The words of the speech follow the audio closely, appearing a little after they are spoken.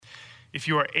If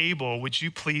you are able, would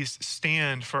you please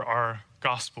stand for our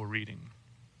gospel reading?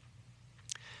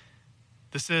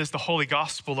 This is the holy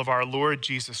gospel of our Lord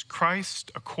Jesus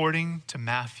Christ according to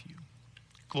Matthew.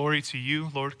 Glory to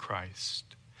you, Lord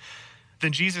Christ.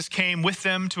 Then Jesus came with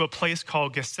them to a place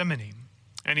called Gethsemane,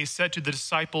 and he said to the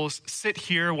disciples, "Sit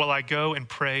here while I go and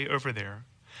pray over there."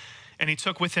 And he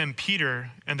took with him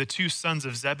Peter and the two sons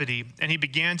of Zebedee, and he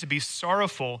began to be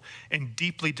sorrowful and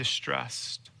deeply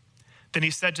distressed. Then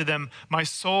he said to them, "My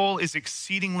soul is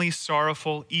exceedingly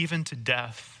sorrowful, even to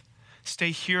death.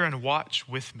 Stay here and watch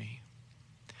with me."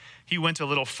 He went a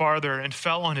little farther and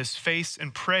fell on his face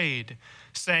and prayed,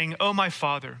 saying, "O my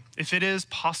Father, if it is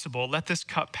possible, let this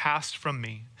cup pass from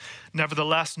me.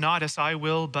 Nevertheless, not as I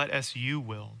will, but as you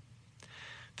will."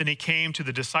 Then he came to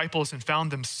the disciples and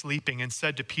found them sleeping and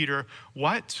said to Peter,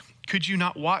 "What? Could you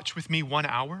not watch with me 1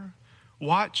 hour?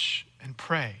 Watch and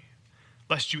pray,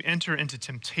 lest you enter into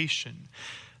temptation.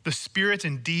 The spirit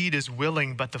indeed is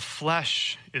willing, but the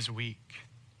flesh is weak."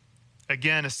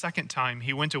 Again, a second time,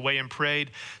 he went away and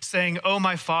prayed, saying, "O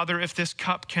my Father, if this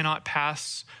cup cannot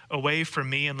pass away from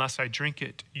me unless I drink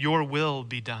it, your will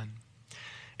be done."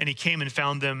 And he came and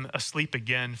found them asleep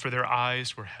again, for their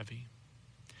eyes were heavy.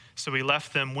 So he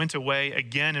left them, went away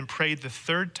again, and prayed the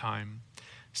third time,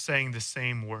 saying the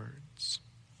same words.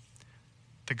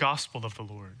 The gospel of the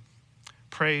Lord.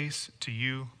 Praise to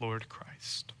you, Lord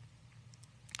Christ.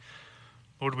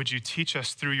 Lord, would you teach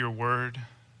us through your word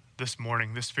this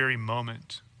morning, this very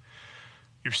moment,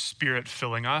 your spirit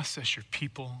filling us as your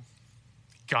people,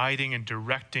 guiding and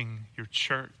directing your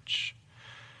church.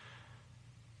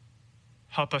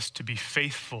 Help us to be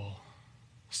faithful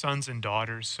sons and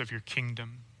daughters of your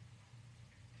kingdom.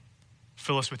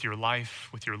 Fill us with your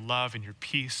life, with your love and your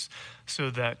peace,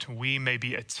 so that we may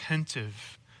be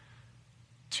attentive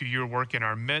to your work in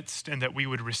our midst, and that we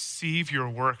would receive your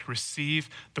work, receive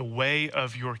the way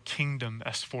of your kingdom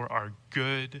as for our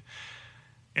good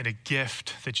and a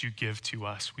gift that you give to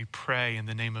us. We pray in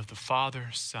the name of the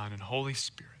Father, Son, and Holy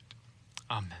Spirit.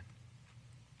 Amen.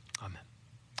 Amen.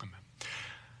 Amen.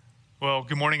 Well,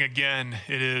 good morning again.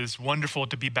 It is wonderful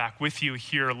to be back with you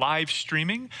here live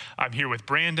streaming. I'm here with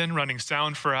Brandon running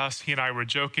sound for us. He and I were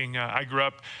joking. I grew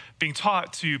up being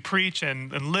taught to preach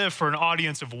and live for an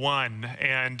audience of one.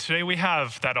 And today we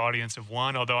have that audience of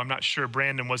one, although I'm not sure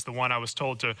Brandon was the one I was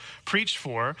told to preach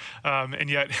for. And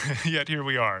yet here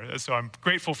we are. So I'm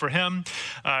grateful for him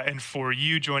and for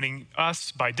you joining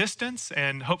us by distance,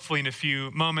 and hopefully in a few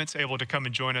moments able to come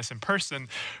and join us in person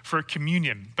for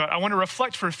communion. But I want to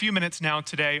reflect for a few minutes now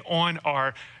today on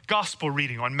our gospel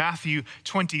reading on Matthew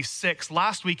 26.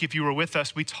 Last week, if you were with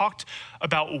us, we talked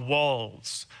about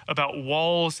walls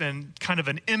and kind of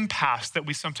an impasse that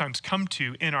we sometimes come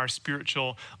to in our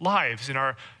spiritual lives, in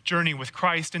our journey with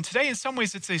Christ. And today, in some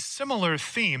ways, it's a similar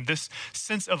theme, this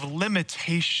sense of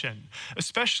limitation,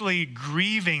 especially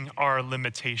grieving our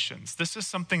limitations. This is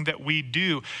something that we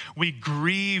do. We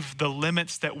grieve the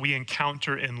limits that we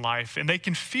encounter in life, and they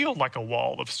can feel like a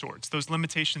wall of sorts. Those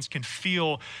limitations can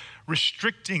feel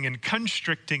restricting and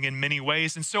constricting in many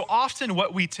ways. And so often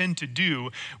what we tend to do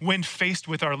when faced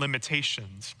with our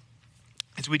limitations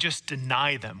is we just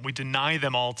deny them. We deny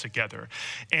them altogether.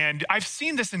 And I've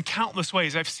seen this in countless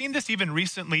ways. I've seen this even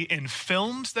recently in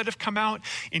films that have come out,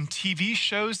 in TV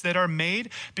shows that are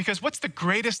made, because what's the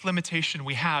greatest limitation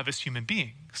we have as human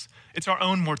beings? It's our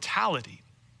own mortality.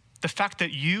 The fact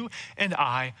that you and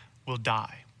I will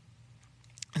die.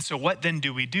 And so what then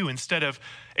do we do? Instead of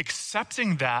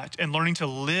accepting that and learning to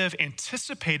live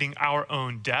anticipating our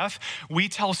own death, we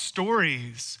tell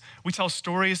stories. We tell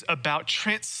stories about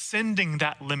transcending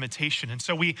that limitation. And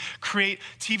so we create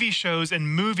TV shows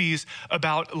and movies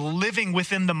about living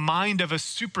within the mind of a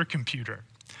supercomputer,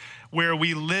 where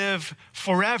we live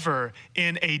forever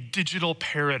in a digital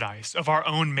paradise of our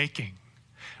own making.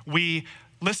 We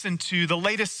listen to the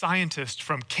latest scientist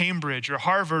from Cambridge or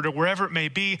Harvard or wherever it may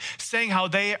be saying how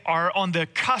they are on the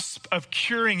cusp of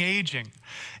curing aging.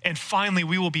 And finally,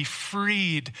 we will be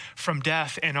freed from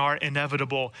death and our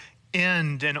inevitable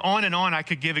end. And on I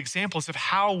could give examples of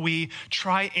how we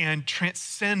try and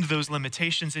transcend those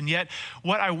limitations. And yet,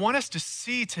 what I want us to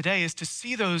see today is to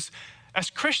see those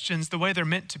as Christians the way they're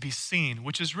meant to be seen,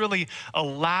 which is really a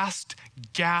last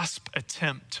gasp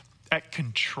attempt at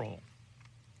control.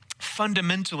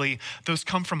 Fundamentally, those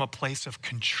come from a place of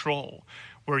control,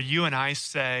 where you and I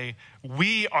say,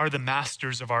 we are the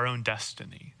masters of our own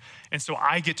destiny. And so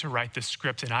I get to write the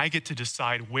script and I get to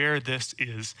decide where this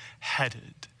is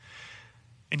headed.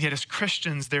 And yet as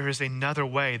Christians, there is another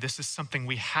way. This is something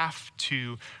we have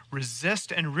to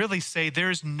resist and really say there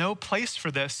is no place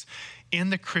for this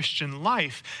in the Christian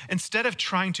life. Instead of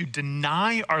trying to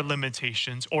deny our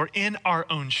limitations or in our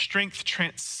own strength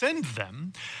transcend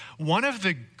them, one of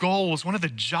the goals, one of the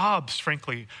jobs,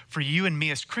 frankly, for you and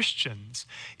me as Christians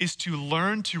is to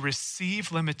learn to receive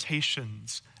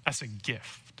limitations as a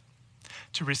gift.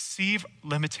 To receive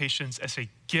limitations as a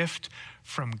gift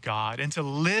from God and to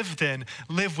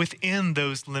live within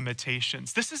those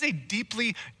limitations. This is a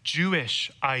deeply Jewish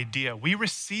idea. We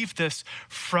receive this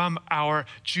from our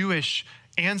Jewish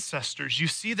ancestors. You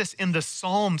see this in the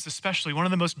Psalms, especially. One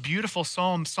of the most beautiful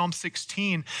Psalms, Psalm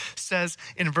 16, says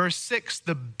in verse 6,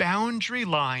 "The boundary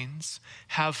lines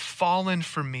have fallen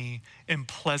for me in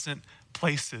pleasant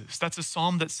places." That's a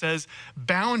psalm that says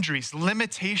boundaries,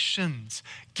 limitations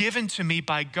given to me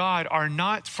by God are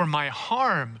not for my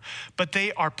harm, but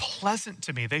they are pleasant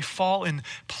to me. They fall in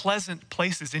pleasant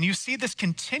places. And you see this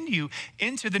continue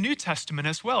into the New Testament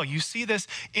as well. You see this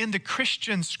in the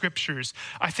Christian scriptures.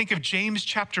 I think of James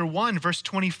chapter 1, verse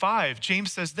 25.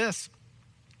 James says this,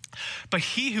 "But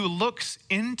he who looks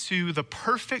into the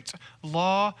perfect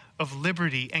law of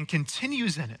liberty and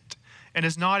continues in it, and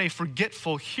is not a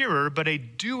forgetful hearer, but a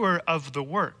doer of the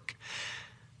work,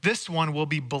 this one will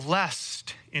be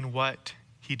blessed in what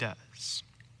he does."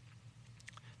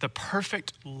 The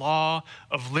perfect law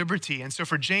of liberty. And so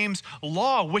for James,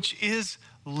 law, which is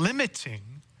limiting,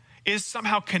 is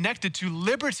somehow connected to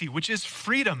liberty, which is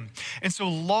freedom. And so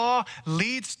law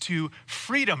leads to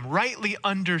freedom, rightly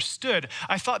understood.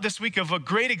 I thought this week of a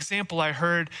great example I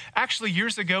heard actually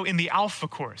years ago in the Alpha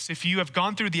Course. If you have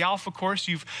gone through the Alpha Course,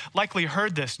 you've likely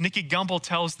heard this. Nicky Gumbel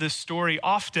tells this story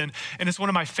often, and it's one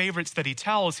of my favorites that he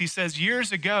tells. He says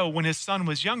years ago when his son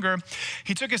was younger,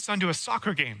 he took his son to a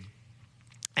soccer game.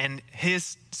 And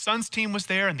his son's team was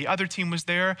there and the other team was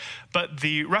there, but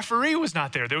the referee was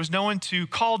not there. There was no one to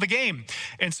call the game.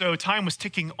 And so time was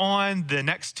ticking on. The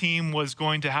next team was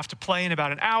going to have to play in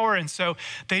about an hour. And so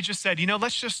they just said,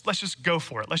 let's just go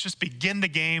for it. Let's just begin the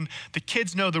game. The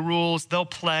kids know the rules. They'll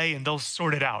play and they'll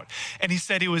sort it out. And he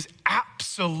said it was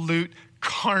absolute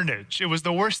carnage. It was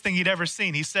the worst thing he'd ever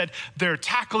seen. He said they're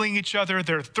tackling each other.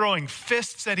 They're throwing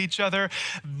fists at each other.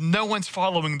 No one's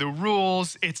following the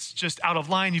rules. It's just out of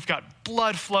line. You've got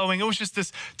blood flowing. It was just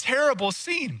this terrible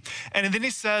scene. And then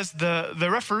he says the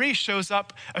referee shows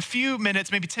up a few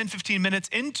minutes, maybe 10, 15 minutes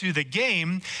into the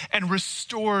game and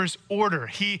restores order.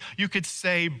 He, you could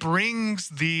say, brings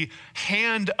the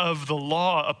hand of the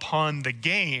law upon the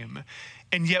game.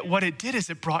 And yet what it did is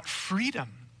it brought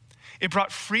freedom. It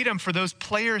brought freedom for those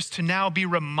players to now be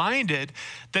reminded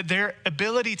that their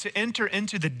ability to enter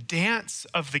into the dance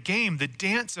of the game, the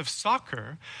dance of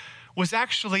soccer, was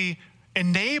actually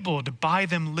enabled by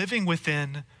them living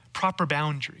within proper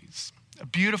boundaries. A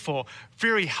beautiful,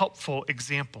 very helpful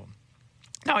example.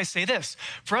 Now I say this,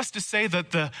 for us to say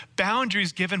that the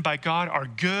boundaries given by God are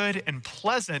good and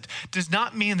pleasant does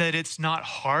not mean that it's not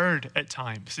hard at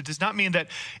times. It does not mean that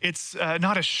it's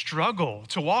not a struggle.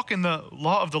 To walk in the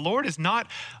law of the Lord is not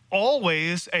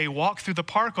always a walk through the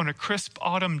park on a crisp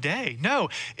autumn day. No,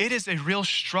 it is a real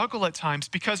struggle at times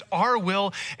because our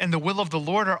will and the will of the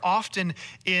Lord are often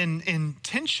in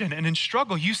tension and in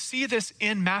struggle. You see this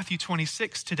in Matthew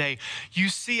 26 today. You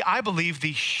see, I believe,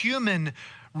 the human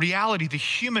reality, the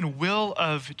human will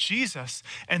of Jesus.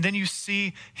 And then you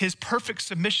see his perfect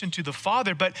submission to the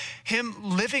Father, but him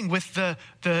living with the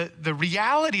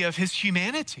reality of his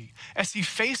humanity as he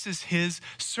faces his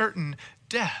certain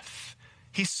death.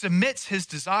 He submits his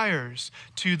desires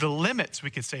to the limits, we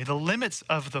could say, the limits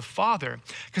of the Father,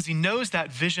 because he knows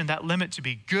that vision, that limit to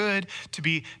be good, to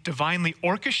be divinely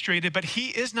orchestrated, but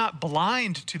he is not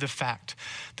blind to the fact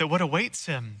that what awaits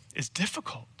him is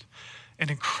difficult and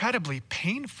incredibly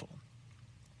painful.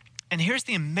 And here's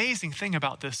the amazing thing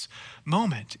about this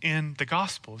moment in the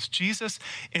Gospels. Jesus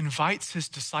invites his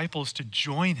disciples to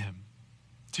join him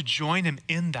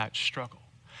in that struggle.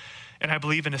 And I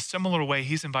believe in a similar way,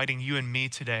 he's inviting you and me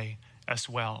today as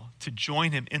well, to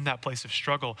join him in that place of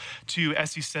struggle, to,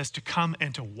 as he says, to come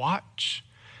and to watch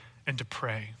and to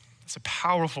pray. It's a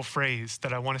powerful phrase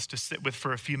that I want us to sit with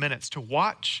for a few minutes, to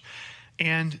watch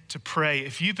and to pray.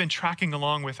 If you've been tracking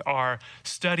along with our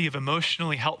study of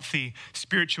emotionally healthy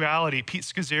spirituality, Pete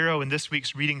Scazzero in this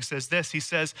week's reading says this. He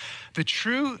says, the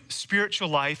true spiritual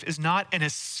life is not an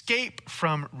escape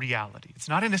from reality. It's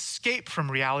not an escape from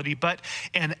reality, but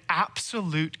an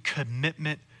absolute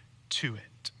commitment to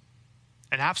it.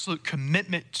 an absolute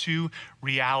commitment to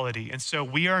reality. And so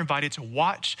we are invited to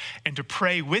watch and to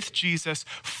pray with Jesus,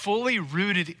 fully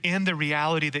rooted in the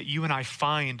reality that you and I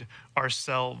find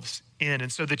ourselves in.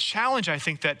 And so the challenge I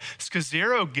think that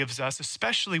Scazzero gives us,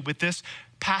 especially with this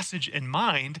passage in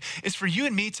mind, is for you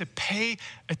and me to pay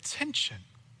attention.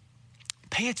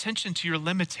 Pay attention to your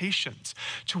limitations,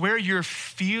 to where you're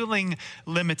feeling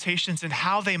limitations and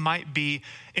how they might be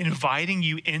inviting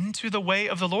you into the way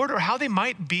of the Lord, or how they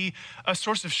might be a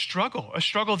source of struggle, a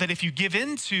struggle that if you give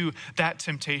into that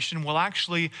temptation will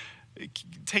actually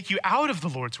take you out of the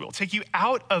Lord's will, take you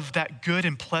out of that good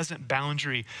and pleasant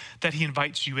boundary that he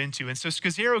invites you into. And so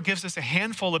Scazzero gives us a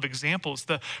handful of examples.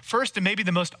 The first and maybe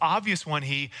the most obvious one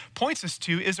he points us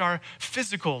to is our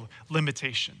physical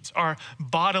limitations, our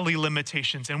bodily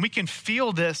limitations. And we can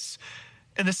feel this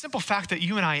in the simple fact that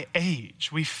you and I age.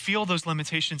 We feel those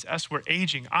limitations as we're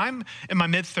aging. I'm in my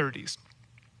mid-30s.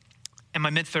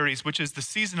 Which is the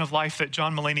season of life that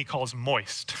John Mulaney calls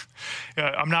moist.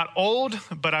 I'm not old,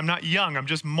 but I'm not young. I'm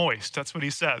just moist. That's what he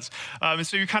says. And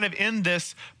so you're kind of in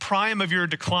this prime of your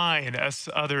decline, as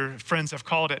other friends have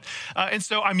called it. And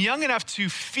so I'm young enough to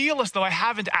feel as though I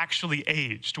haven't actually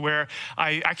aged, where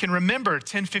I can remember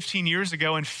 10, 15 years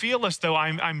ago and feel as though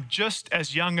I'm just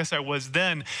as young as I was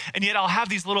then. And yet I'll have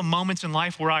these little moments in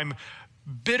life where I'm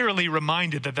bitterly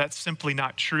reminded that that's simply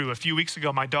not true. A few weeks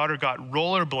ago, my daughter got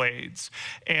rollerblades,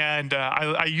 and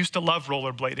I used to love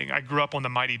rollerblading. I grew up on the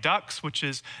Mighty Ducks, which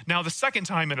is now the second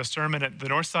time in a sermon at the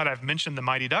North Side I've mentioned the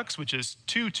Mighty Ducks, which is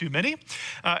too many,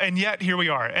 and yet here we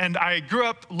are. And I grew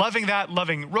up loving that,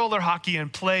 loving roller hockey,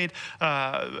 and played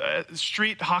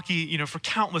street hockey, for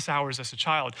countless hours as a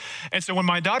child. And so when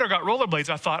my daughter got rollerblades,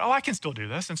 I thought, I can still do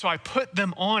this. And so I put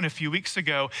them on a few weeks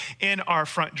ago in our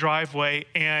front driveway,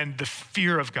 and the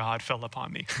fear of God fell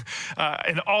upon me.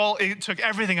 It took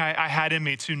everything I had in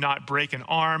me to not break an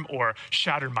arm or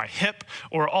shatter my hip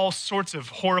or all sorts of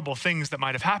horrible things that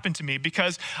might have happened to me,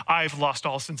 because I've lost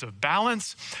all sense of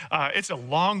balance. It's a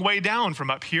long way down from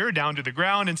up here down to the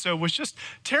ground. And so was just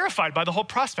terrified by the whole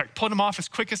prospect, pulled them off as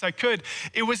quick as I could.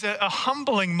 It was a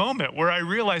humbling moment where I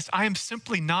realized I am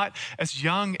simply not as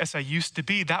young as I used to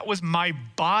be. That was my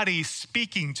body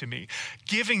speaking to me,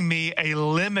 giving me a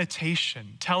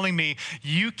limitation, telling me,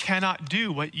 you cannot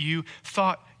do what you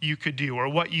thought you could do or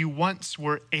what you once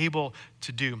were able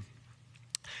to do.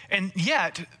 And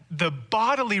yet, the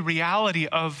bodily reality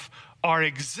of our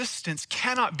existence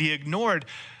cannot be ignored.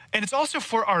 And it's also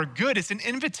for our good. It's an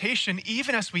invitation,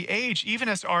 even as we age, even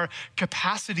as our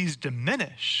capacities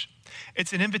diminish.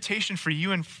 It's an invitation for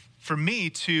you and for me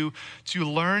to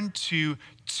learn to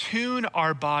tune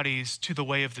our bodies to the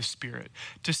way of the Spirit,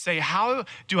 to say, how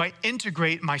do I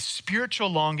integrate my spiritual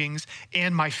longings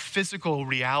and my physical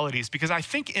realities? Because I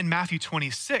think in Matthew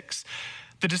 26,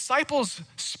 the disciples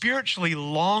spiritually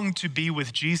long to be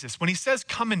with Jesus. When he says,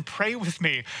 come and pray with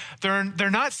me, they're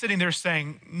not sitting there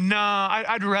saying, nah,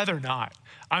 I'd rather not.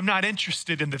 I'm not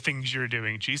interested in the things you're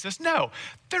doing, Jesus. No,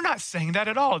 they're not saying that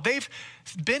at all. They've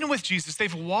been with Jesus.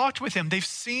 They've walked with him. They've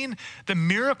seen the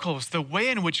miracles, the way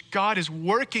in which God is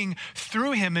working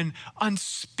through him in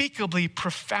unspeakably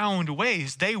profound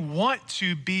ways. They want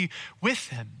to be with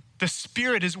him. The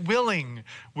spirit is willing,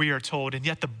 we are told, and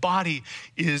yet the body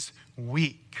is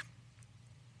weak.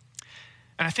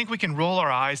 And I think we can roll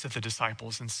our eyes at the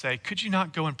disciples and say, could you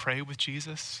not go and pray with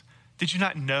Jesus? Did you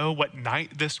not know what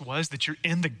night this was, that you're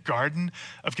in the Garden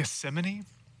of Gethsemane?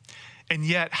 And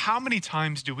yet, how many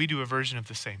times do we do a version of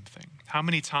the same thing? How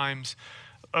many times,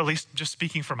 at least just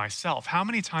speaking for myself, how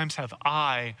many times have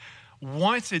I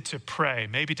wanted to pray,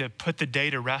 maybe to put the day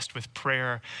to rest with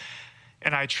prayer,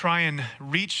 and I try and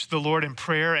reach the Lord in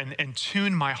prayer and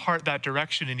tune my heart that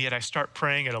direction, and yet I start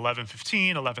praying at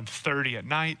 11:15, 11:30 at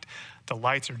night. The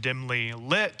lights are dimly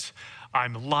lit.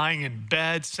 I'm lying in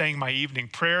bed saying my evening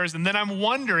prayers, and then I'm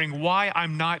wondering why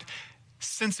I'm not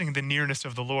sensing the nearness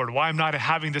of the Lord, why I'm not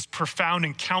having this profound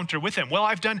encounter with him. Well,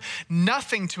 I've done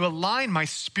nothing to align my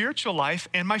spiritual life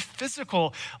and my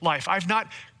physical life. I've not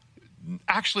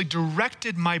actually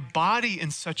directed my body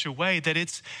in such a way that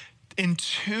it's in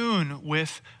tune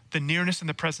with the nearness and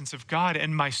the presence of God,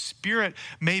 and my spirit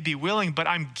may be willing, but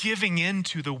I'm giving in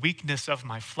to the weakness of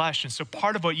my flesh. And so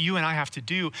part of what you and I have to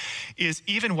do is,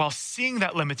 even while seeing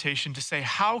that limitation, to say,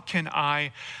 how can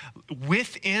I,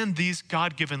 within these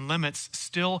God-given limits,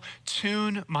 still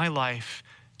tune my life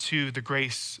to the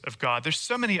grace of God? There's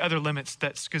so many other limits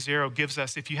that Scazzero gives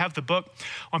us. If you have the book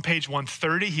on page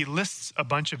 130, he lists a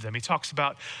bunch of them. He talks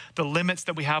about the limits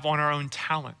that we have on our own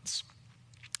talents,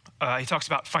 He talks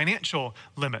about financial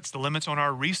limits, the limits on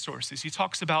our resources. He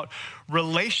talks about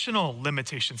relational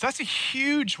limitations. That's a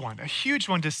huge one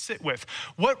to sit with.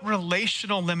 What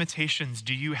relational limitations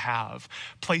do you have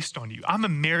placed on you? I'm a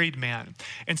married man,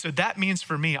 and so that means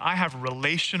for me, I have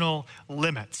relational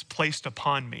limits placed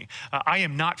upon me. I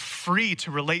am not free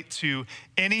to relate to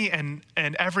any and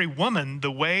every woman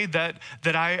the way that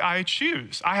I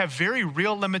choose. I have very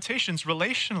real limitations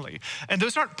relationally, and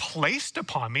those aren't placed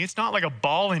upon me. It's not like a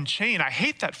ball and chain. I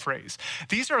hate that phrase.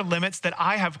 These are limits that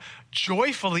I have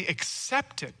joyfully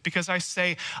accepted because I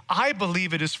say, I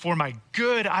believe it is for my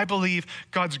good. I believe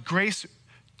God's grace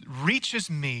reaches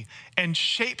me and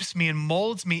shapes me and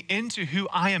molds me into who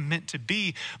I am meant to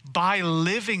be by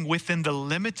living within the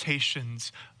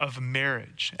limitations of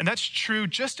marriage. And that's true,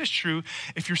 just as true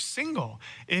if you're single,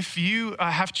 if you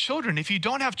have children, if you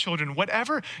don't have children,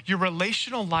 whatever your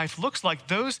relational life looks like,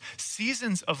 those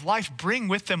seasons of life bring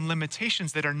with them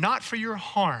limitations that are not for your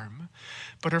harm,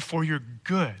 but are for your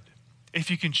good. If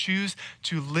you can choose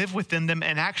to live within them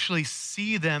and actually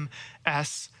see them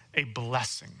as a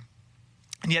blessing.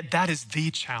 And yet that is the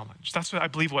challenge. That's what I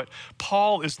believe what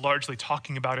Paul is largely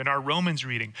talking about in our Romans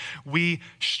reading. We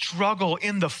struggle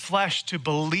in the flesh to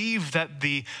believe that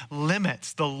the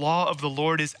limits, the law of the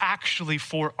Lord is actually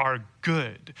for our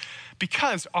good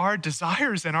because our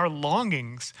desires and our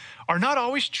longings are not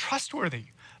always trustworthy.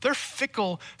 They're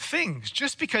fickle things.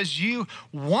 Just because you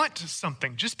want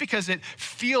something, just because it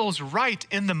feels right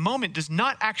in the moment does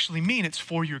not actually mean it's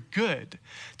for your good.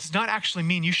 It does not actually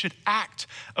mean you should act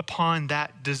upon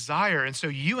that desire. And so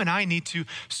you and I need to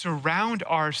surround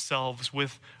ourselves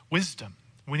with wisdom.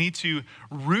 We need to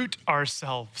root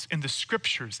ourselves in the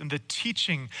scriptures, in the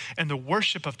teaching and the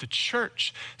worship of the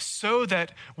church so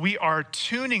that we are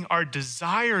tuning our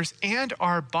desires and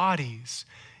our bodies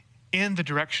in the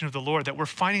direction of the Lord, that we're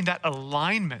finding that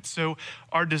alignment. So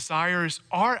our desires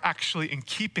are actually in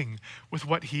keeping with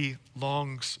what he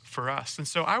longs for us. And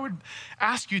so I would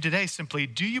ask you today simply,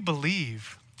 do you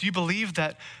believe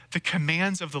that the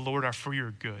commands of the Lord are for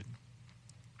your good?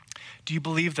 Do you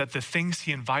believe that the things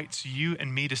he invites you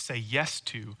and me to say yes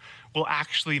to will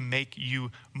actually make you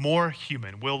more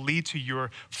human, will lead to your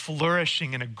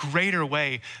flourishing in a greater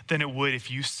way than it would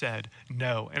if you said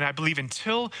no? And I believe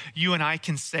until you and I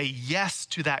can say yes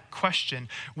to that question,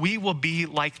 we will be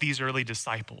like these early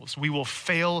disciples. We will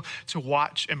fail to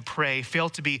watch and pray, fail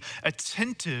to be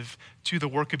attentive to the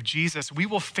work of Jesus. We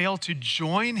will fail to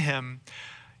join him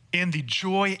in the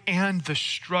joy and the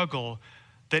struggle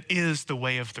that is the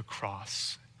way of the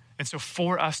cross. And so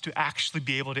for us to actually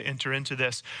be able to enter into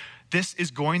this is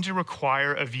going to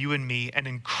require of you and me an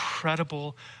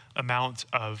incredible amount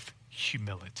of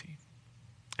humility.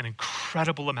 An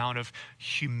incredible amount of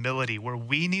humility where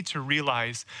we need to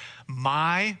realize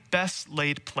my best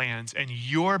laid plans and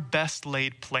your best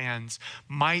laid plans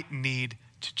might need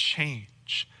to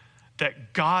change.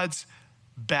 That God's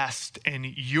best and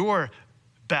your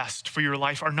best for your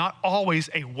life are not always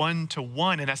a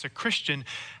one-to-one. And as a Christian,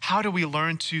 how do we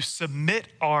learn to submit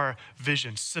our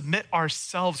vision, submit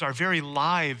ourselves, our very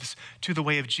lives to the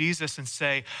way of Jesus and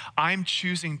say, I'm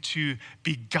choosing to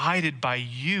be guided by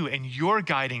you and your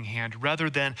guiding hand rather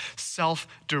than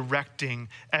self-directing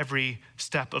every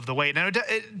step of the way. Now,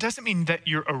 it doesn't mean that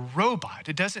you're a robot.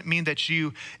 It doesn't mean that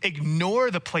you ignore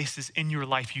the places in your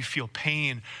life you feel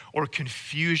pain or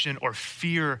confusion or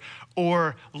fear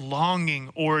or longing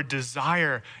or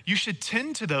desire. You should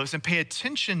tend to those and pay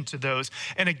attention to those.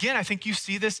 And again, I think you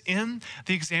see this in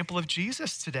the example of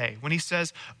Jesus today when he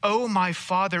says, "Oh, my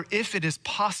Father, if it is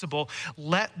possible,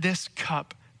 let this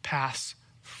cup pass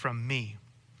from me."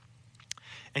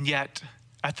 And yet,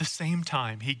 at the same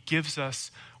time, he gives us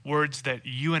words that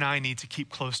you and I need to keep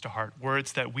close to heart,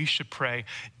 words that we should pray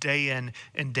day in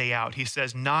and day out. He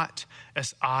says, "Not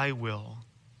as I will,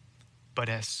 but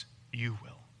as you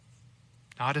will."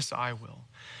 Not as I will,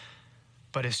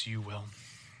 but as you will.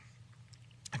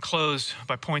 I close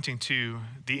by pointing to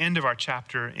the end of our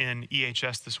chapter in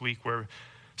EHS this week, where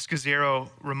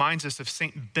Scazzero reminds us of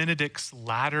St. Benedict's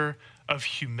ladder of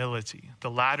humility,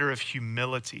 the ladder of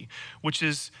humility, which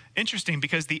is interesting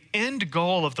because the end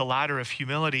goal of the ladder of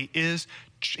humility is,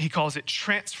 he calls it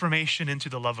transformation into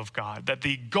the love of God. That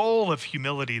the goal of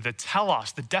humility, the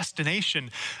telos, the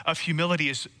destination of humility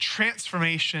is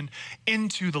transformation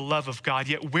into the love of God.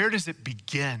 Yet where does it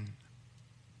begin?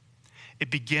 It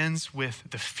begins with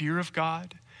the fear of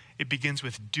God. It begins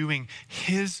with doing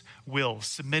his will,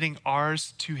 submitting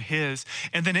ours to his.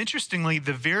 And then interestingly,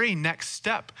 the very next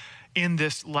step in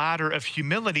this ladder of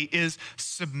humility is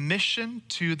submission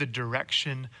to the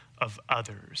direction of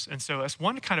others. And so as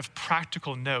one kind of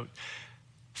practical note,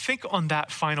 think on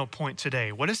that final point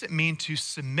today. What does it mean to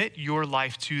submit your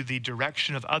life to the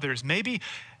direction of others? Maybe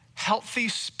healthy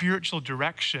spiritual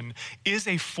direction is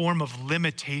a form of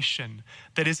limitation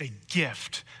that is a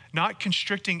gift, not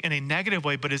constricting in a negative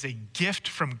way, but is a gift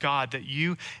from God that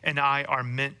you and I are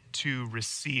meant to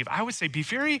receive. I would say be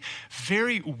very,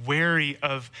 very wary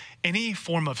of any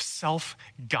form of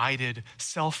self-guided,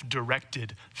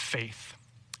 self-directed faith.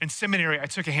 In seminary, I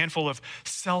took a handful of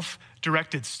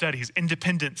self-directed studies,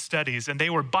 independent studies, and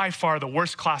they were by far the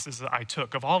worst classes that I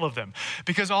took of all of them,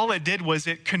 because all it did was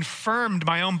it confirmed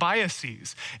my own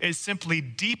biases. It simply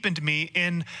deepened me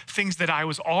in things that I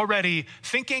was already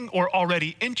thinking or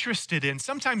already interested in.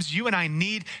 Sometimes you and I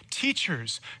need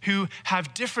teachers who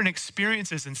have different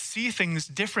experiences and see things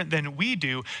different than we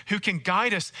do, who can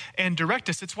guide us and direct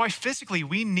us. It's why physically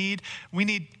we need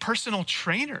personal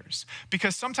trainers,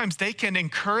 because sometimes they can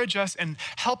encourage us and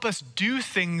help us do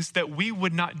things that we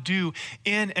would not do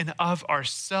in and of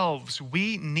ourselves.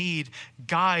 We need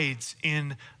guides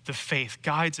in the faith,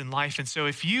 guides in life. And so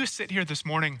if you sit here this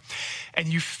morning and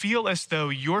you feel as though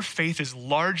your faith is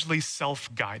largely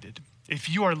self-guided, if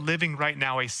you are living right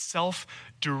now a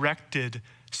self-directed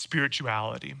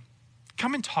spirituality,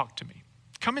 come and talk to me.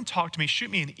 Come and talk to me, shoot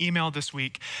me an email this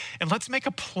week, and let's make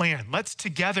a plan. Let's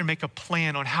together make a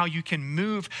plan on how you can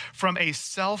move from a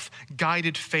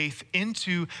self-guided faith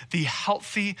into the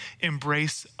healthy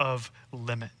embrace of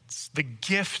limits, the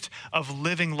gift of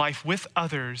living life with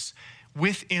others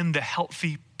within the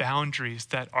healthy boundaries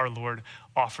that our Lord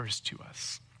offers to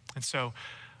us. And so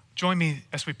join me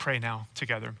as we pray now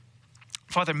together.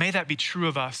 Father, may that be true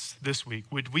of us this week.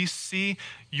 Would we see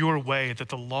your way, that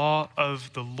the law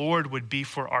of the Lord would be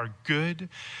for our good,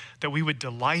 that we would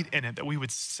delight in it, that we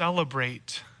would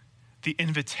celebrate the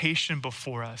invitation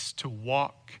before us to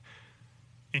walk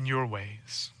in your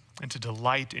ways and to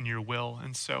delight in your will.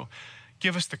 And so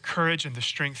give us the courage and the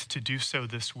strength to do so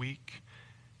this week,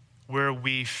 where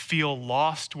we feel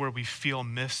lost, where we feel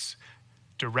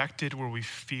misdirected, where we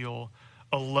feel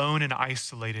alone and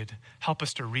isolated. Help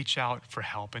us to reach out for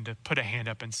help and to put a hand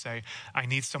up and say, I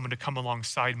need someone to come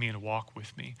alongside me and walk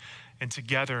with me. And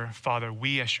together, Father,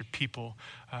 we as your people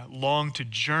long to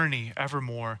journey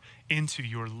evermore into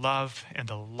your love and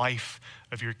the life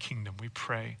of your kingdom. We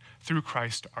pray through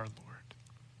Christ our Lord.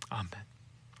 Amen.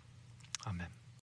 Amen.